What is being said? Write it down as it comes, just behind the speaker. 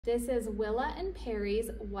This is Willa and Perry's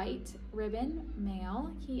white ribbon male.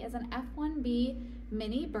 He is an F1B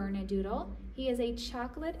mini Bernedoodle. He is a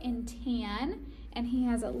chocolate and tan, and he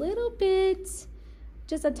has a little bit,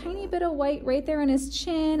 just a tiny bit of white right there on his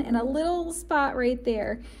chin and a little spot right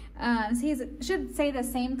there. So he should stay the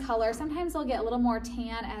same color. Sometimes they'll get a little more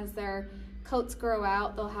tan as their coats grow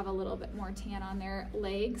out. They'll have a little bit more tan on their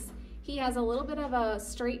legs. He has a little bit of a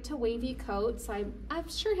straight to wavy coat, so I'm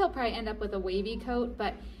sure he'll probably end up with a wavy coat,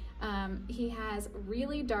 but he has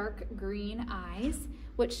really dark green eyes,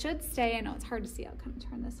 which should stay. I know it's hard to see. I'll come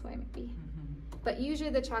turn this way maybe. But usually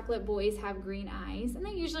the chocolate boys have green eyes, and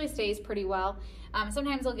that usually stays pretty well.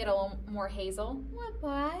 Sometimes they'll get a little more hazel.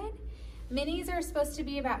 What? Minis are supposed to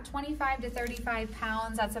be about 25 to 35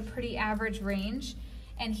 pounds. That's a pretty average range,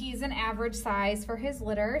 and he's an average size for his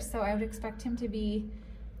litter, so I would expect him to be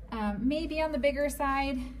maybe on the bigger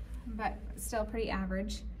side, but still pretty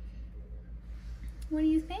average. What do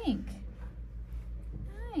you think?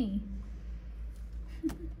 Hi.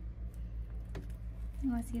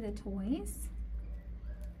 You want to see the toys?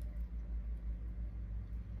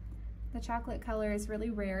 The chocolate color is really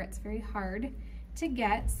rare. It's very hard to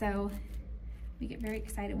get, so we get very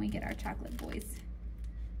excited when we get our chocolate boys.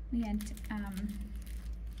 We had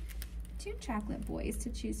 2 chocolate boys to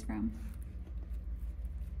choose from.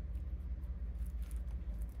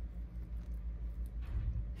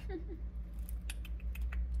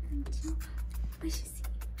 What you see?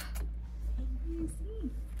 What do you see?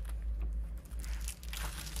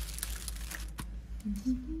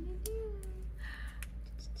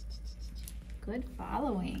 Good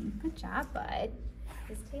following. Good job, bud.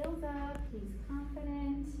 His tail's up. He's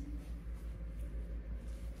confident.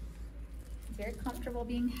 Very comfortable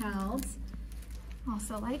being held.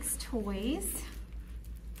 Also likes toys.